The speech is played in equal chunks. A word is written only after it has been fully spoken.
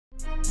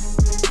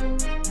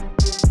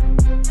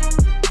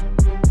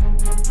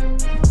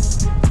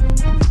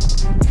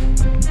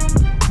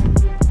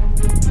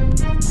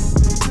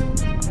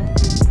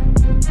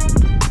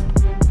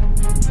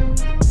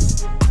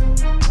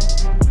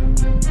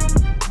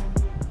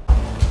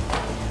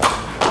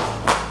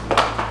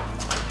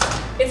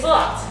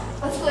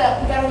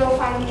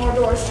find more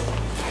doors.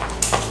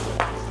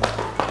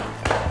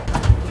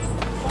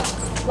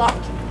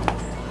 Locked.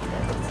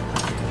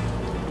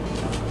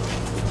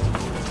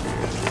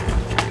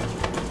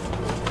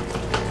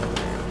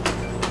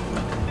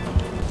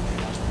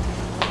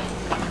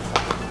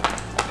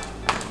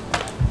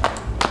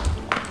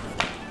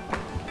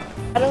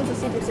 I don't know the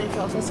secret safe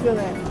house. Let's go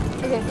there.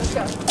 Okay, let's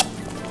go.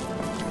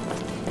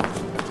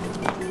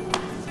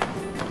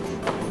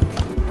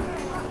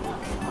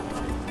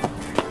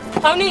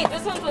 How neat,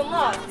 this one's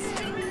unlocked.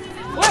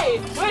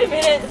 Wait a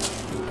minute.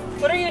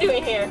 What are you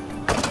doing here?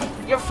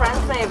 Your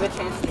friends may have a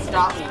chance to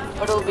stop me,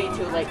 but it'll be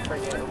too late for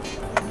you.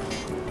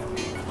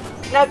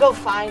 Now go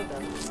find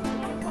them.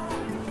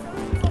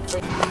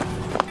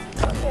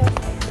 Okay.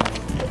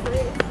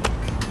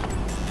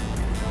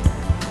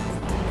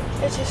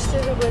 It's just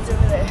through the woods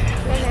over there.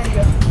 And there you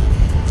go.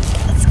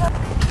 Let's go.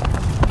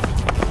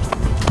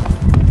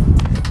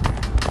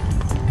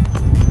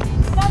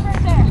 Stop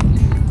right there.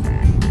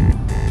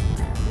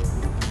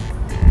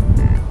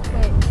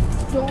 Wait,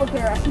 don't look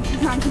there. I think you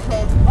can't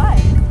control it. Why?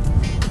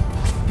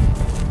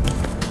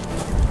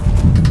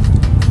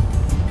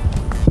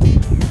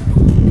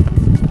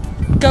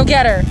 Go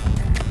get her.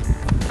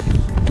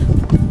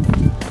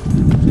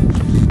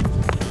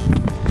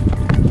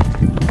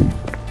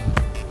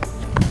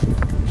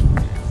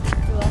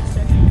 You lost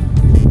her.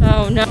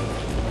 Oh no.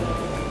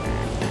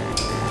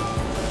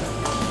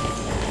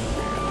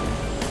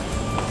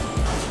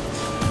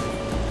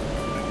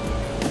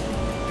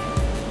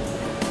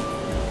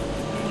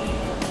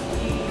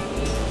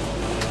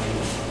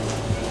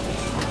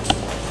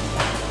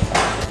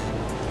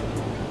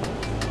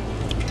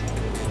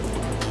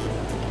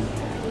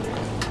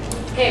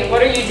 Hey,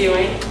 what are you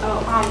doing? Oh,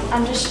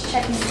 I'm just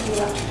checking the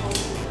electrical.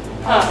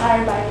 Huh.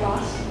 Hired by a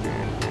boss.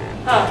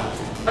 Oh,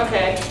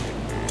 okay.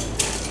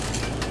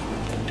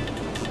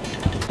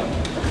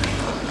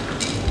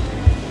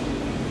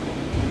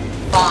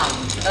 Fine,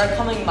 they're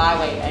coming my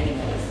way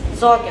anyways,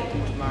 so I'll get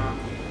them tomorrow.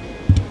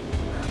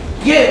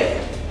 You!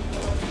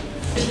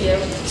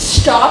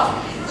 Stop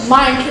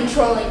mind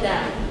controlling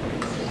them.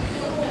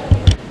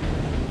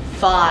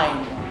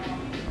 Fine.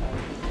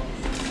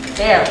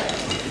 There,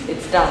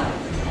 it's done.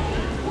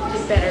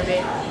 It better be.